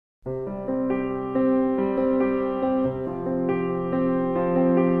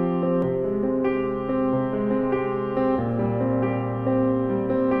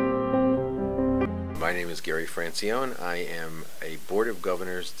My name is Gary Francione. I am a Board of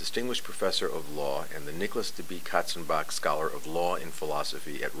Governors Distinguished Professor of Law and the Nicholas de B. Katzenbach Scholar of Law and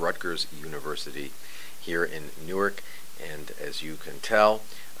Philosophy at Rutgers University here in Newark. And as you can tell,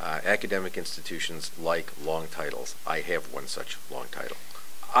 academic institutions like long titles. I have one such long title.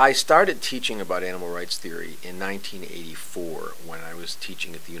 I started teaching about animal rights theory in 1984 when I was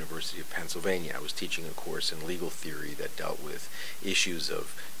teaching at the University of Pennsylvania. I was teaching a course in legal theory that dealt with issues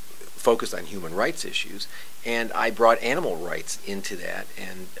focused on human rights issues, and I brought animal rights into that,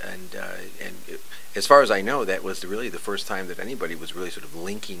 and as far as I know, that was really the first time that anybody was really sort of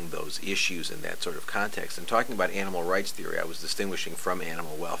linking those issues in that sort of context. And talking about animal rights theory, I was distinguishing from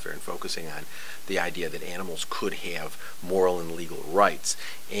animal welfare and focusing on the idea that animals could have moral and legal rights.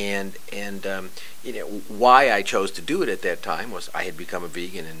 And you know, why I chose to do it at that time was I had become a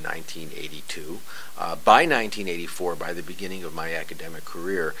vegan in 1982. By 1984, by the beginning of my academic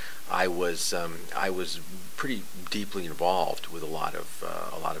career, I was pretty deeply involved with a lot of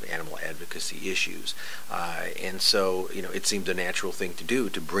animal advocacy issues, and so it seemed a natural thing to do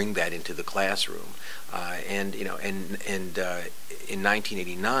to bring that into the classroom. And in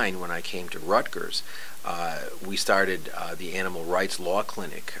 1989, when I came to Rutgers, we started the Animal Rights Law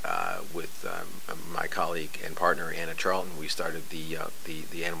Clinic with my colleague and partner Anna Charlton. We started the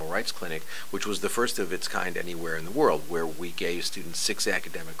Animal Rights Clinic, which was the first of its kind anywhere in the world, where we gave students 6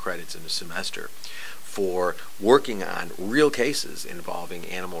 academic credits in a semester for working on real cases involving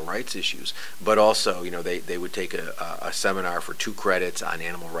animal rights issues. But also, they would take a seminar for 2 credits on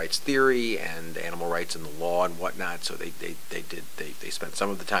animal rights theory and animal rights in the law and whatnot. So they spent some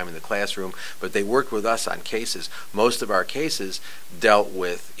of the time in the classroom, but they worked with us on cases. Most of our cases dealt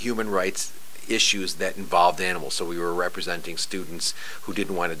with human rights issues that involved animals. So we were representing students who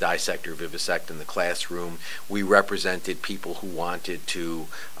didn't want to dissect or vivisect in the classroom. We represented people who wanted to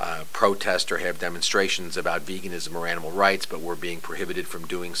protest or have demonstrations about veganism or animal rights, but were being prohibited from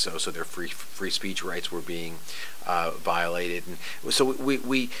doing so. So their free speech rights were being violated. And so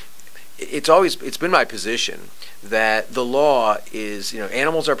it's been my position that the law is,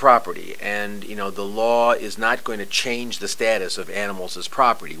 animals are property, and the law is not going to change the status of animals as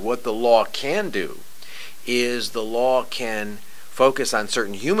property. What the law can do is the law can focus on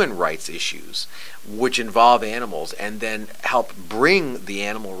certain human rights issues which involve animals, and then help bring the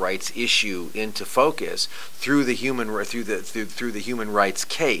animal rights issue into focus through the human rights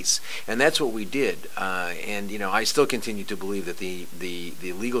case. And that's what we did. And I still continue to believe that the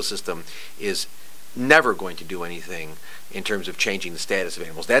legal system is never going to do anything in terms of changing the status of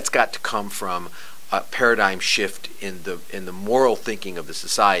animals. That's got to come from a paradigm shift in the moral thinking of the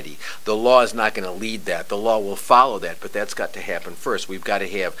society. The law is not going to lead that. The law will follow that, but that's got to happen first. We've got to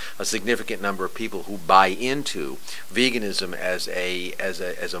have a significant number of people who buy into veganism as a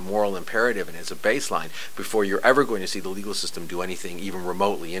moral imperative and as a baseline before you're ever going to see the legal system do anything even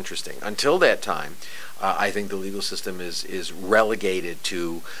remotely interesting. Until that time, I think the legal system is relegated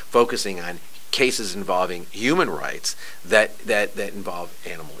to focusing on cases involving human rights that involve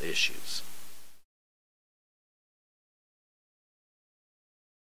animal issues.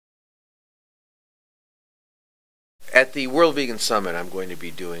 At the World Vegan Summit, I'm going to be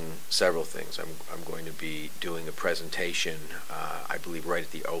doing several things. I'm going to be doing a presentation, I believe right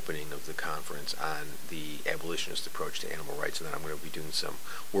at the opening of the conference, on the abolitionist approach to animal rights, and then I'm going to be doing some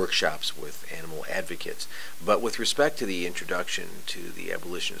workshops with animal advocates. But with respect to the introduction to the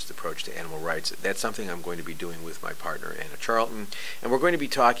abolitionist approach to animal rights, that's something I'm going to be doing with my partner Anna Charlton, and we're going to be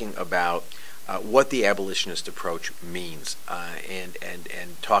talking about what the abolitionist approach means, and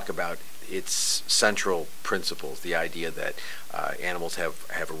talk about its central principles, the idea that animals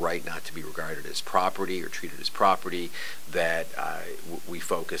have a right not to be regarded as property or treated as property, that we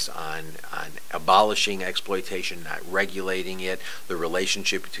focus on abolishing exploitation, not regulating it, the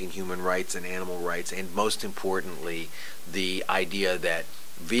relationship between human rights and animal rights, and most importantly, the idea that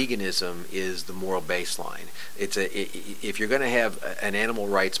veganism is the moral baseline. If you're going to have an animal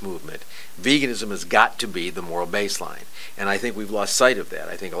rights movement, veganism has got to be the moral baseline. And I think we've lost sight of that.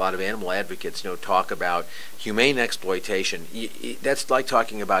 I think a lot of animal advocates, talk about humane exploitation. That's like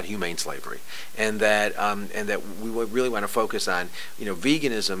talking about humane slavery, and that we really want to focus on.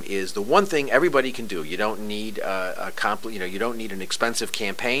 Veganism is the one thing everybody can do. You don't need you don't need an expensive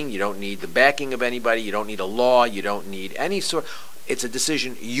campaign. You don't need the backing of anybody. You don't need a law. You don't need any sort. It's a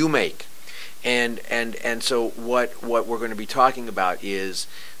decision you make. And so what we're going to be talking about is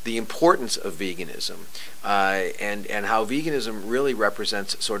the importance of veganism, and how veganism really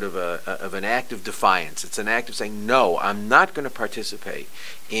represents sort of an act of defiance. It's an act of saying, no, I'm not going to participate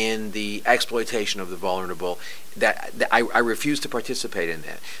in the exploitation of the vulnerable. That I refuse to participate in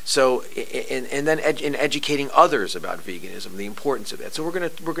that. So, and then in educating others about veganism, the importance of that. So we're going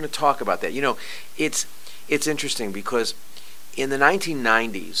to talk about that. You know, it's interesting because in the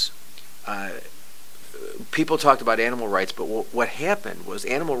 1990s. People talked about animal rights, but what happened was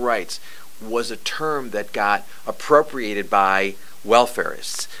animal rights was a term that got appropriated by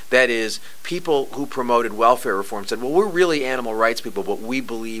welfarists. That is, people who promoted welfare reform said, well, we're really animal rights people, but we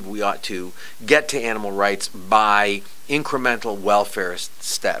believe we ought to get to animal rights by incremental welfare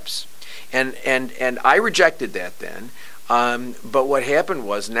steps. And I rejected that then. But what happened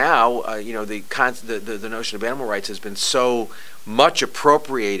was now, you know, the notion of animal rights has been so much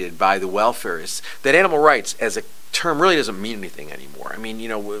appropriated by the welfarists that animal rights as a term really doesn't mean anything anymore. I mean, you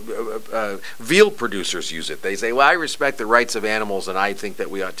know, veal producers use it. They say, well, I respect the rights of animals and I think that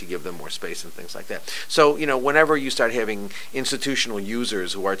we ought to give them more space and things like that. So, you know, whenever you start having institutional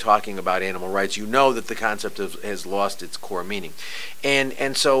users who are talking about animal rights, you know that the concept has lost its core meaning.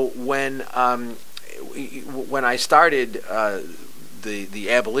 And so when I started the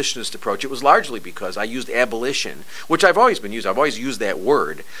abolitionist approach, it was largely because I used abolition, which I've always been using. I've always used that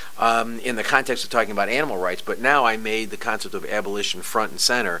word in the context of talking about animal rights, but now I made the concept of abolition front and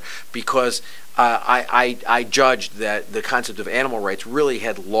center because I judged that the concept of animal rights really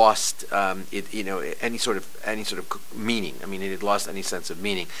had lost any sort of meaning. I mean, it had lost any sense of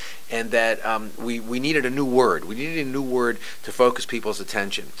meaning, and that we needed a new word. We needed a new word to focus people's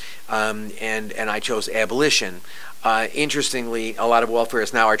attention, and I chose abolition. Interestingly, a lot of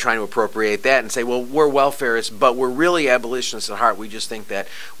welfarists now are trying to appropriate that and say, well, we're welfarists, but we're really abolitionists at heart. We just think that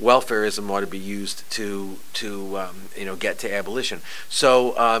welfarism ought to be used to get to abolition.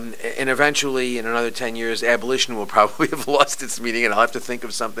 So, and eventually, in another 10 years, abolition will probably have lost its meaning, and I'll have to think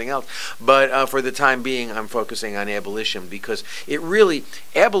of something else. But for the time being, I'm focusing on abolition because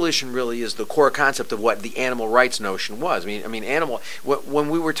abolition really is the core concept of what the animal rights notion was. I mean, when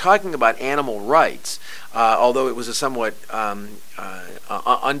we were talking about animal rights, although it was a somewhat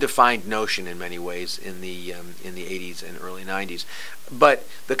undefined notion in many ways in the 80s and early 90s, but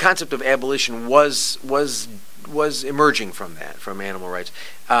the concept of abolition was emerging from that, from animal rights.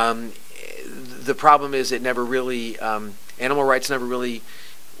 The problem is it never really animal rights never really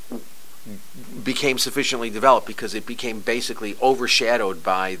became sufficiently developed because it became basically overshadowed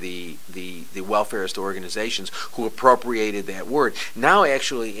by the welfarist organizations who appropriated that word. Now,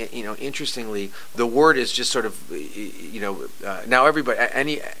 actually, interestingly, the word is just sort of, now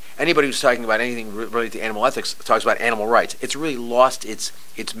anybody who's talking about anything related to animal ethics talks about animal rights. It's really lost its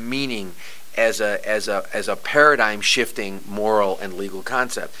meaning as a paradigm shifting moral and legal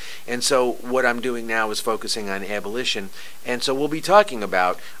concept. And so what I'm doing now is focusing on abolition. And so we'll be talking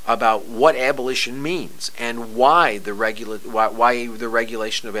about what abolition means and why the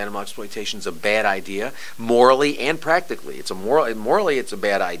regulation of animal exploitation is a bad idea, morally and practically. Morally it's a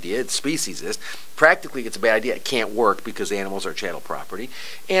bad idea. It's speciesist. Practically it's a bad idea. It can't work because animals are chattel property.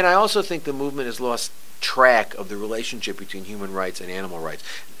 And I also think the movement has lost track of the relationship between human rights and animal rights.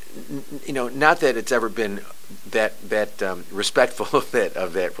 Not that it's ever been that respectful of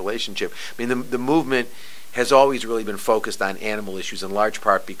that relationship. I mean, the movement has always really been focused on animal issues, in large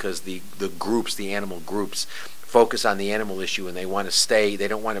part because the animal groups focus on the animal issue, and they want to stay. They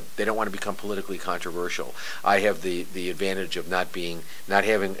don't want to become politically controversial. I have the advantage of not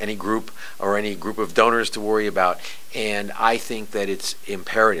having any group or any group of donors to worry about, and I think that it's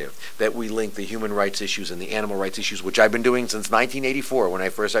imperative that we link the human rights issues and the animal rights issues, which I've been doing since 1984 when I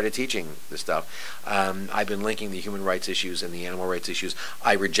first started teaching this stuff. I've been linking the human rights issues and the animal rights issues.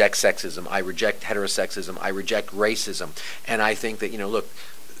 I reject sexism. I reject heterosexism. I reject racism, and I think that look,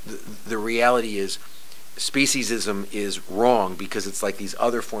 the reality is, speciesism is wrong because it's like these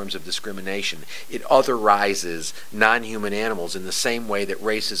other forms of discrimination. It otherizes non-human animals in the same way that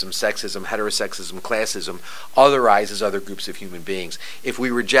racism, sexism, heterosexism, classism otherizes other groups of human beings. If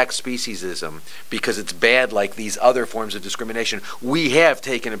we reject speciesism because it's bad like these other forms of discrimination, we have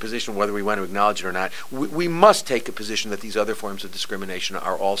taken a position, whether we want to acknowledge it or not, we must take a position that these other forms of discrimination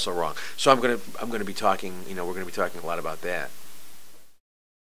are also wrong. So I'm going to be talking, we're going to be talking a lot about that.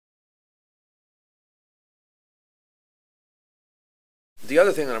 The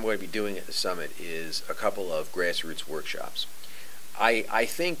other thing that I'm going to be doing at the summit is a couple of grassroots workshops. I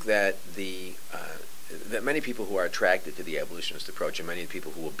think that that many people who are attracted to the abolitionist approach, and many of the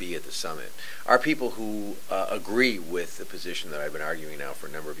people who will be at the summit, are people who agree with the position that I've been arguing now for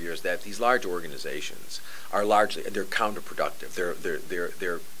a number of years, that these large organizations are they're counterproductive.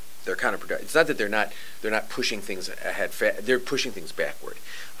 They're counterproductive. It's not that they're not pushing things ahead. They're pushing things backward.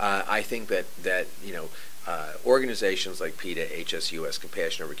 I think that organizations like PETA, HSUS,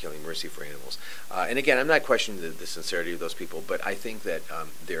 Compassion Over Killing, Mercy for Animals, and again, I'm not questioning the sincerity of those people, but I think that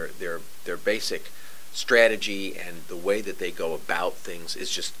their basic strategy and the way that they go about things is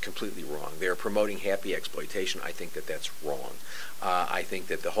just completely wrong. They're promoting happy exploitation. I think that that's wrong. I think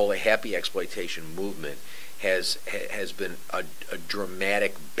that the whole happy exploitation movement has been a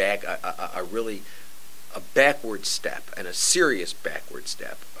dramatic a backward step, and a serious backward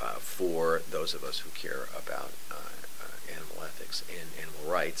step for those of us who care about animal ethics and animal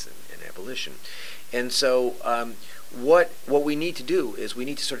rights and abolition. And so what we need to do is we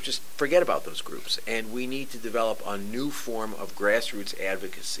need to sort of just forget about those groups, and we need to develop a new form of grassroots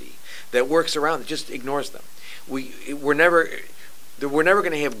advocacy that works around, that just ignores them. We're never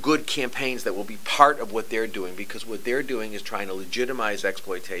going to have good campaigns that will be part of what they're doing, because what they're doing is trying to legitimize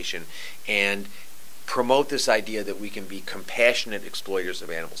exploitation and promote this idea that we can be compassionate exploiters of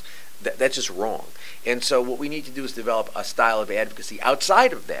animals. That's just wrong. And so what we need to do is develop a style of advocacy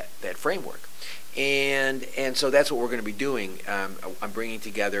outside of that framework. And so that's what we're going to be doing. I'm bringing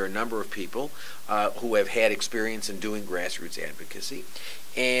together a number of people who have had experience in doing grassroots advocacy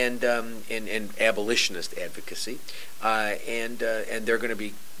and abolitionist advocacy, and they're going to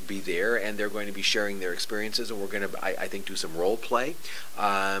be there, and they're going to be sharing their experiences, and we're going to, I think, do some role play.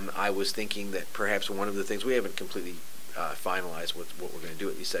 I was thinking that perhaps one of the things, we haven't completely finalized what we're going to do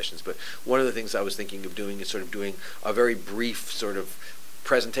at these sessions, but one of the things I was thinking of doing is sort of doing a very brief sort of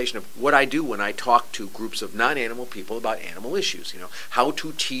presentation of what I do when I talk to groups of non-animal people about animal issues. How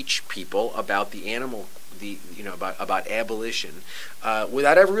to teach people about the animal, about abolition,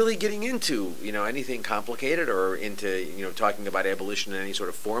 without ever really getting into anything complicated or into talking about abolition in any sort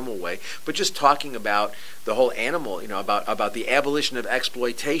of formal way, but just talking about the whole animal, about the abolition of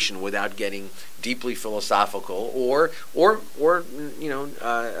exploitation without getting deeply philosophical or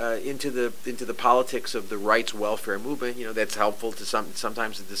into the politics of the rights welfare movement. That's helpful to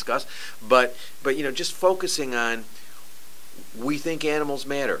sometimes to discuss, but just focusing on, we think animals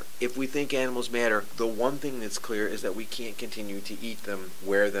matter. If we think animals matter, the one thing that's clear is that we can't continue to eat them,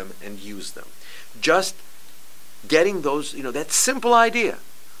 wear them, and use them. Just getting those, that simple idea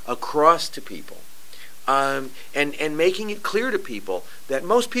across to people, and making it clear to people that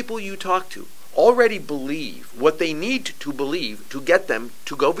most people you talk to already believe what they need to believe to get them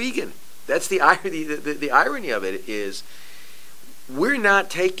to go vegan. That's the irony. The irony of it is, I'm not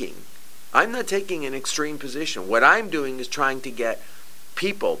taking an extreme position. What I'm doing is trying to get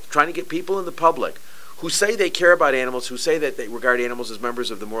people in the public who say they care about animals, who say that they regard animals as members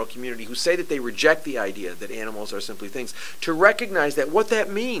of the moral community, who say that they reject the idea that animals are simply things, to recognize that what that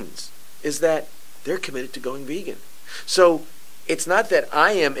means is that they're committed to going vegan. So it's not that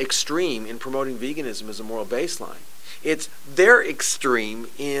I am extreme in promoting veganism as a moral baseline. It's they're extreme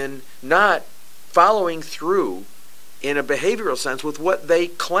in not following through in a behavioral sense with what they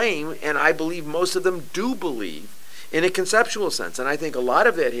claim, and I believe most of them do believe, in a conceptual sense. And I think a lot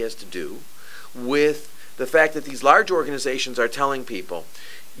of that has to do with the fact that these large organizations are telling people,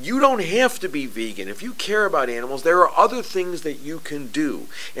 you don't have to be vegan. If you care about animals, there are other things that you can do.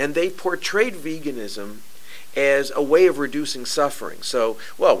 And they portrayed veganism as a way of reducing suffering. So,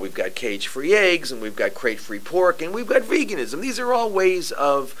 well, we've got cage-free eggs, and we've got crate-free pork, and we've got veganism. These are all ways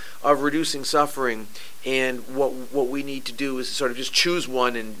of reducing suffering, and what we need to do is sort of just choose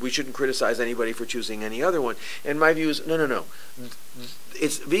one, and we shouldn't criticize anybody for choosing any other one. And my view is, no.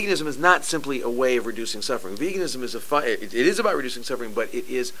 Veganism is not simply a way of reducing suffering. Veganism is it is about reducing suffering, but it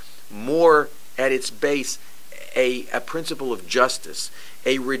is more at its base a principle of justice,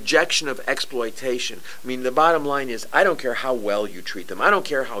 a rejection of exploitation. I mean, the bottom line is, I don't care how well you treat them. I don't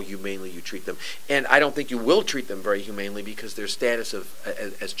care how humanely you treat them. And I don't think you will treat them very humanely, because their status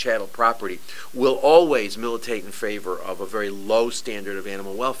as chattel property will always militate in favor of a very low standard of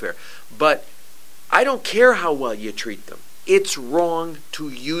animal welfare. But I don't care how well you treat them. It's wrong to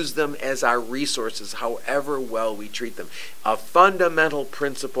use them as our resources, however well we treat them. A fundamental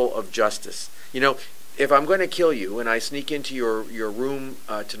principle of justice. If I'm going to kill you and I sneak into your room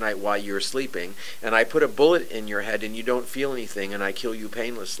tonight while you're sleeping, and I put a bullet in your head and you don't feel anything, and I kill you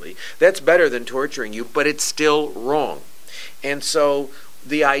painlessly, that's better than torturing you, but it's still wrong. And so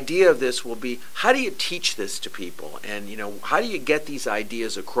the idea of this will be, how do you teach this to people? And, how do you get these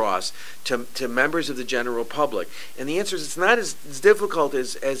ideas across to members of the general public? And the answer is, it's not as difficult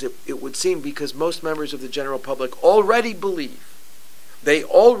as it would seem, because most members of the general public already believe. They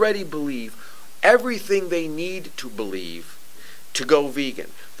already believe everything they need to believe to go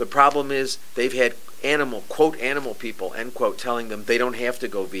vegan. The problem is they've had quote animal people, end quote, telling them they don't have to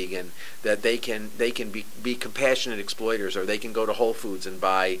go vegan, that they can be compassionate exploiters, or they can go to Whole Foods and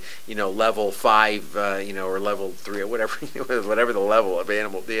buy level 5 or level 3 or whatever whatever the level of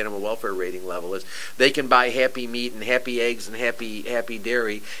the animal welfare rating level is. They can buy happy meat and happy eggs and happy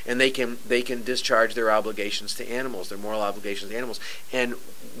dairy, and they can discharge their obligations to animals, their moral obligations to animals. And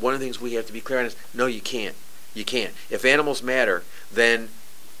one of the things we have to be clear on is, no, you can't. You can't. If animals matter, then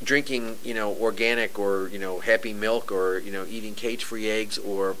drinking, organic or, happy milk, or, eating cage-free eggs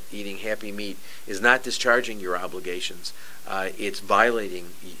or eating happy meat is not discharging your obligations. It's violating,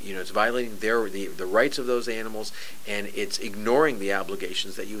 the rights of those animals, and it's ignoring the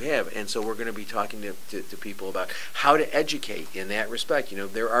obligations that you have. And so we're going to be talking to people about how to educate in that respect.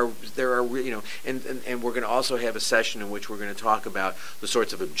 There are and we're going to also have a session in which we're going to talk about the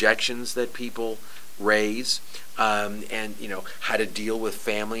sorts of objections that people raise, and how to deal with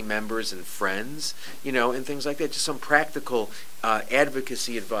family members and friends, and things like that. Just some practical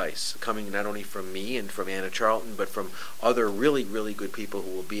advocacy advice coming not only from me and from Anna Charlton, but from other really, really good people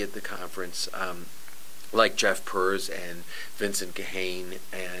who will be at the conference, like Jeff Pers and Vincent Gahane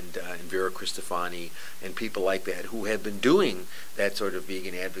and Vera Cristofani, and people like that who have been doing that sort of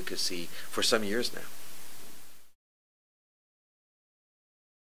vegan advocacy for some years now.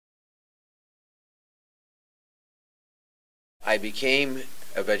 I became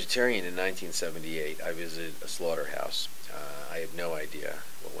a vegetarian in 1978. I visited a slaughterhouse. I have no idea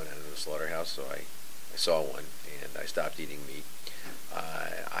what went on in the slaughterhouse, so I saw one, and I stopped eating meat.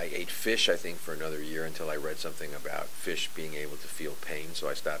 I ate fish, I think, for another year, until I read something about fish being able to feel pain, so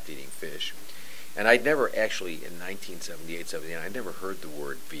I stopped eating fish. And I'd never actually, in 1978, 79, I'd never heard the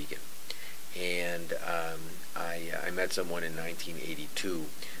word vegan. And I met someone in 1982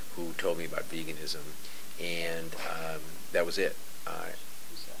 who told me about veganism, and that was it.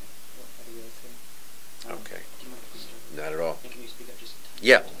 Okay. Not at all. Can you speak up just a tiny bit?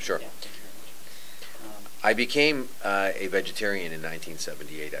 Yeah, sure. Yeah, thank you very much. I became a vegetarian in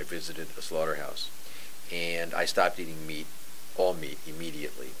 1978. I visited a slaughterhouse, and I stopped eating meat, all meat,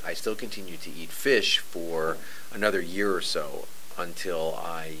 immediately. I still continued to eat fish for another year or so, until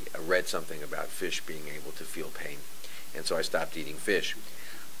I read something about fish being able to feel pain, and so I stopped eating fish.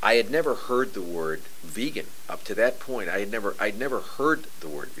 I had never heard the word vegan up to that point. I'd never heard the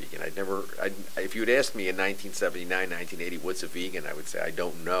word vegan. If you had asked me in 1979, 1980, what's a vegan, I would say I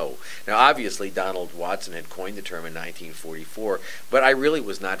don't know. Now, obviously, Donald Watson had coined the term in 1944, but I really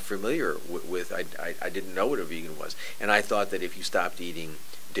was not familiar with. I didn't know what a vegan was, and I thought that if you stopped eating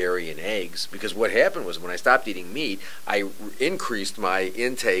dairy and eggs, because what happened was when I stopped eating meat, I increased my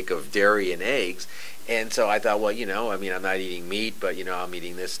intake of dairy and eggs. And so I thought, well, I'm not eating meat, but I'm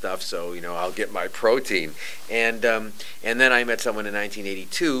eating this stuff, so I'll get my protein. And then I met someone in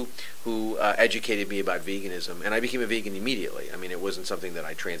 1982 who educated me about veganism, and I became a vegan immediately. I mean, it wasn't something that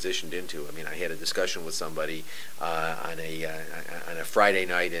I transitioned into. I mean, I had a discussion with somebody on a Friday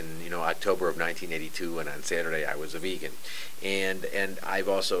night in October of 1982, and on Saturday I was a vegan. And I've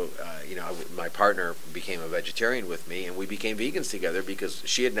also my partner became a vegetarian with me, and we became vegans together because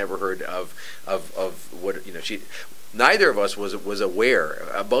she had never heard of what neither of us was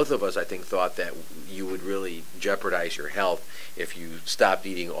aware. Both of us, I think, thought that you would really jeopardize your health if you stopped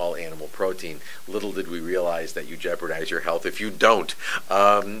eating all animal protein. Little did we realize that you jeopardize your health if you don't.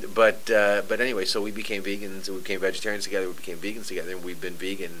 But anyway, so we became vegans. We became vegetarians together. We became vegans together, and we've been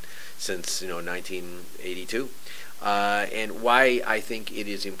vegan since 1982. And why I think it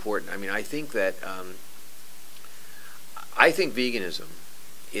is important. I mean, I think that I think veganism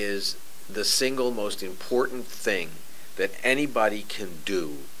is the single most important thing that anybody can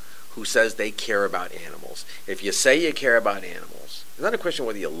do who says they care about animals. If you say you care about animals, it's not a question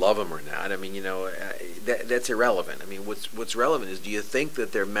whether you love them or not. I mean, that's irrelevant. I mean, what's relevant is, do you think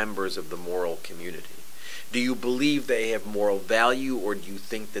that they're members of the moral community? Do you believe they have moral value, or do you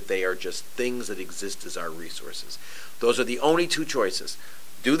think that they are just things that exist as our resources? Those are the only two choices.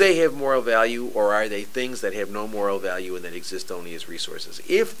 Do they have moral value, or are they things that have no moral value and that exist only as resources?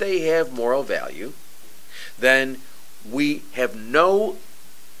 If they have moral value, then we have no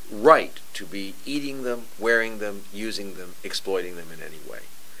right to be eating them, wearing them, using them, exploiting them in any way.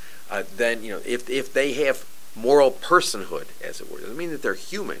 Then, if they have moral personhood, as it were. It doesn't mean that they're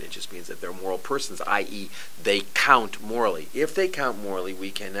human. It just means that they're moral persons, i.e., they count morally. If they count morally, we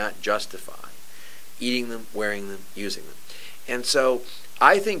cannot justify eating them, wearing them, using them. And so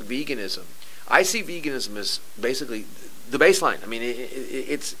I think veganism, I see veganism as basically the baseline. I mean,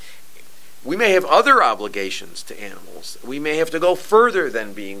 it's we may have other obligations to animals. We may have to go further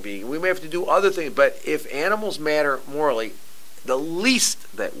than being vegan. We may have to do other things. But if animals matter morally, the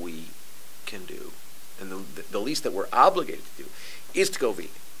least that we can do, and the least that we're obligated to do, is to go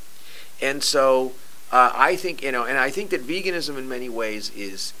vegan. And so I think, and I think that veganism in many ways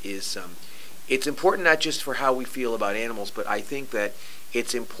is it's important not just for how we feel about animals, but I think that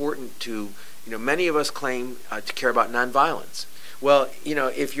it's important to, many of us claim to care about nonviolence. Well,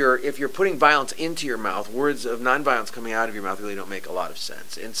 if you're putting violence into your mouth, words of nonviolence coming out of your mouth really don't make a lot of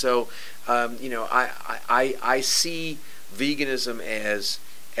sense. And so, I see veganism as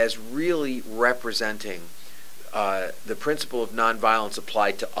really representing the principle of nonviolence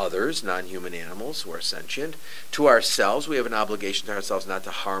applied to others, non-human animals who are sentient. To ourselves, we have an obligation to ourselves not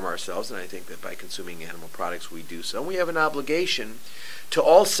to harm ourselves, and I think that by consuming animal products we do so. And we have an obligation to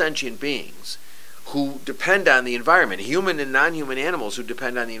all sentient beings who depend on the environment, human and non-human animals who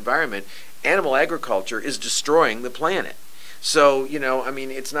depend on the environment. Animal agriculture is destroying the planet. So,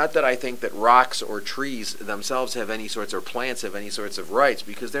 it's not that I think that rocks or trees themselves have any sorts, or plants have any sorts of rights,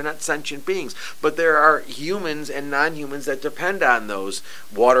 because they're not sentient beings. But there are humans and non-humans that depend on those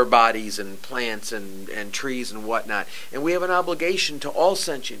water bodies and plants and trees and whatnot. And we have an obligation to all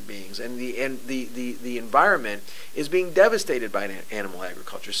sentient beings. And the environment is being devastated by animal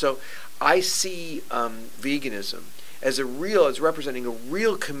agriculture. So I see veganism as representing a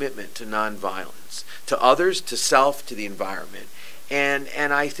real commitment to nonviolence, to others, to self, to the environment. And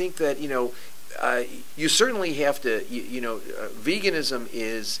I think that, you certainly have to, veganism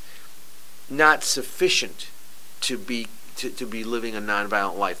is not sufficient to be living a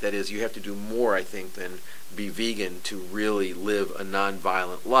nonviolent life. That is, you have to do more, I think, than be vegan to really live a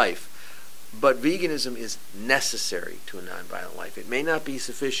nonviolent life. But veganism is necessary to a nonviolent life. It may not be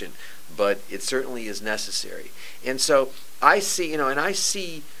sufficient, but it certainly is necessary. And so I see, I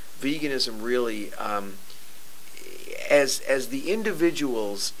see veganism really as the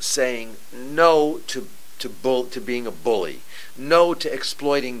individuals saying no to being a bully, no to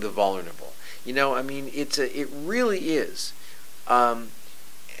exploiting the vulnerable. It really is an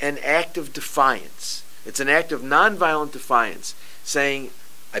act of defiance. It's an act of nonviolent defiance, saying,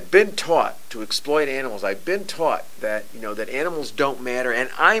 I've been taught to exploit animals. I've been taught that, that animals don't matter, and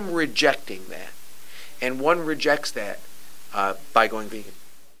I'm rejecting that. And one rejects that by going vegan.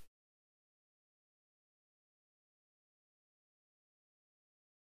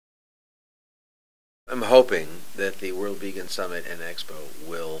 I'm hoping that the World Vegan Summit and Expo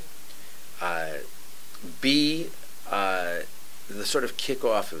will be the sort of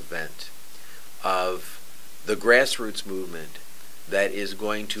kickoff event of the grassroots movement that is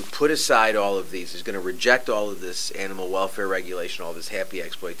going to put aside all of these, is going to reject all of this animal welfare regulation, all this happy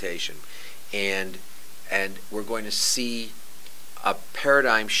exploitation, and we're going to see a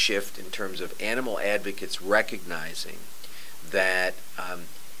paradigm shift in terms of animal advocates recognizing that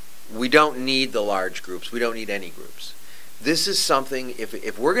we don't need the large groups, we don't need any groups. This is something,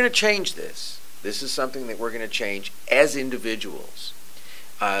 if we're going to change this is something that we're going to change as individuals.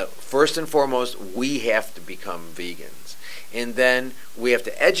 First and foremost, we have to become vegans. And then we have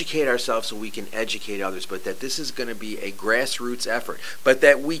to educate ourselves so we can educate others, but that this is going to be a grassroots effort, but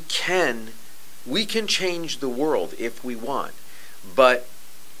that we can change the world if we want, but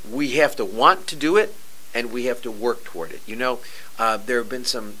we have to want to do it, and we have to work toward it. There have been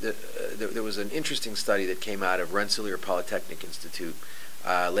there was an interesting study that came out of Rensselaer Polytechnic Institute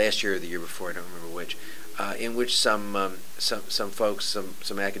last year or the year before, I don't remember which, in which some folks,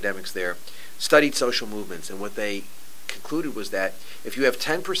 some academics there, studied social movements, and what they concluded was that if you have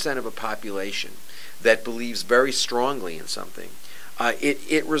 10% of a population that believes very strongly in something,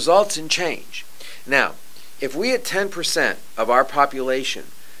 it results in change. Now, if we had 10% of our population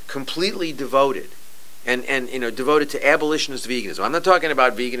completely devoted devoted to abolitionist veganism. I'm not talking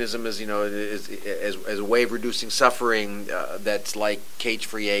about veganism as a way of reducing suffering that's like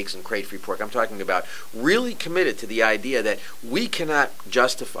cage-free eggs and crate-free pork. I'm talking about really committed to the idea that we cannot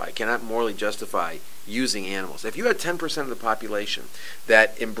morally justify using animals. If you had 10% of the population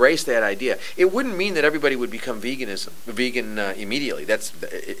that embraced that idea, it wouldn't mean that everybody would become vegan immediately.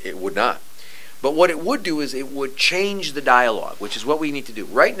 It would not. But what it would do is it would change the dialogue, which is what we need to do.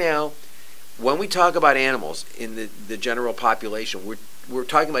 Right now, when we talk about animals in the general population, we're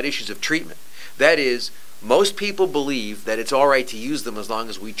talking about issues of treatment. That is, most people believe that it's all right to use them as long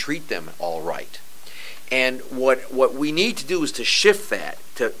as we treat them all right. And what we need to do is to shift that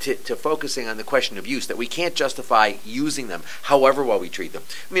to focusing on the question of use, that we can't justify using them however well we treat them.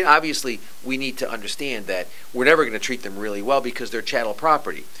 I mean, obviously, we need to understand that we're never going to treat them really well because they're chattel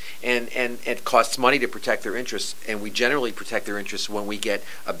property. And it costs money to protect their interests, and we generally protect their interests when we get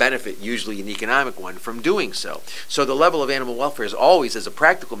a benefit, usually an economic one, from doing so. So the level of animal welfare is always, as a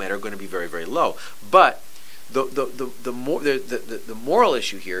practical matter, going to be very, very low. But the moral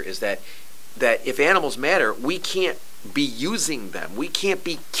issue here is that if animals matter, we can't be using them. We can't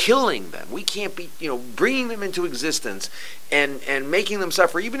be killing them. We can't be, bringing them into existence and making them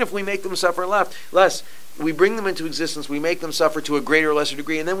suffer. Even if we make them suffer less, we bring them into existence, we make them suffer to a greater or lesser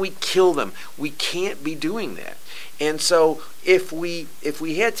degree, and then we kill them. We can't be doing that. And so if we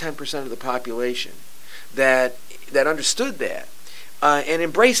had 10% of the population that understood that and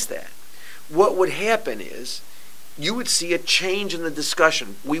embraced that, what would happen is you would see a change in the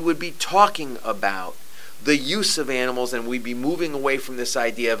discussion. We would be talking about the use of animals, and we'd be moving away from this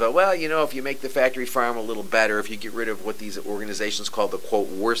idea of, if you make the factory farm a little better, if you get rid of what these organizations call the, quote,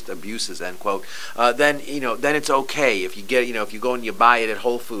 worst abuses, end quote, then it's okay. If you get, if you go and you buy it at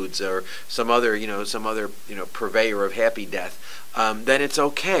Whole Foods or some other purveyor of Happy Death, then it's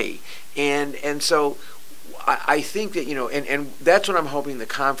okay. And so I think that, and that's what I'm hoping the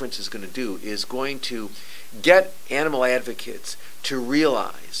conference is going to do, is going to get animal advocates to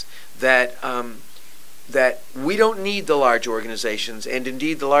realize that that we don't need the large organizations, and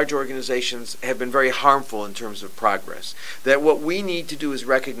indeed the large organizations have been very harmful in terms of progress. That what we need to do is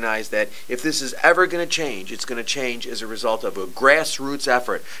recognize that if this is ever going to change, it's going to change as a result of a grassroots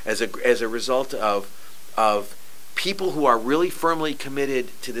effort, as a result of people who are really firmly committed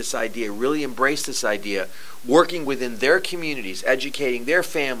to this idea, really embrace this idea, working within their communities, educating their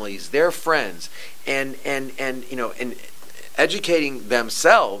families, their friends, and educating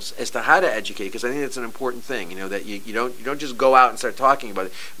themselves as to how to educate, because I think that's an important thing, that you don't just go out and start talking about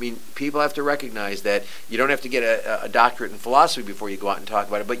it. I mean, people have to recognize that you don't have to get a doctorate in philosophy before you go out and talk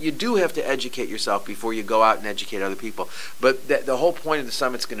about it, but you do have to educate yourself before you go out and educate other people. But the whole point of the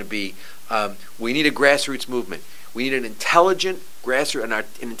summit's going to be, we need a grassroots movement. We need an intelligent an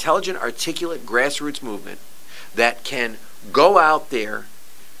intelligent, articulate grassroots movement that can go out there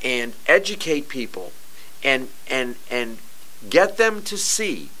and educate people and get them to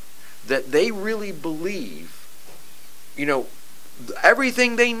see that they really believe,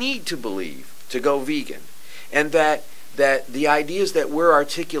 everything they need to believe to go vegan, and that the ideas that we're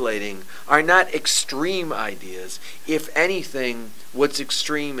articulating are not extreme ideas. If anything, what's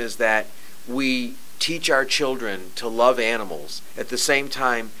extreme is that we teach our children to love animals at the same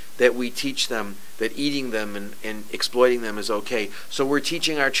time that we teach them that eating them and exploiting them is okay. So we're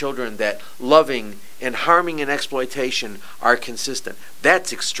teaching our children that loving and harming and exploitation are consistent.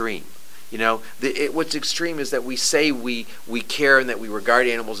 That's extreme. What's extreme is that we say we care and that we regard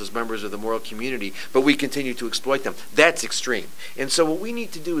animals as members of the moral community, but we continue to exploit them. That's extreme. And so what we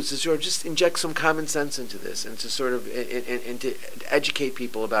need to do is to sort of just inject some common sense into this, and to sort of and to educate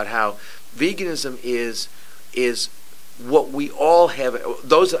people about how veganism is what we all have.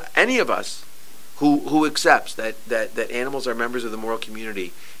 Any of us who accepts that animals are members of the moral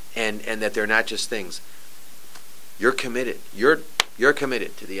community and that they're not just things. You're committed. You're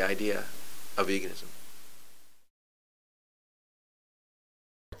committed to the idea of veganism.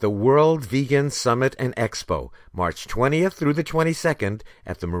 The World Vegan Summit and Expo, March 20th through the 22nd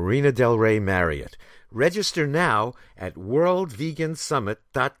at the Marina del Rey Marriott. Register now at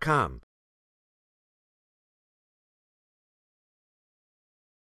worldvegansummit.com.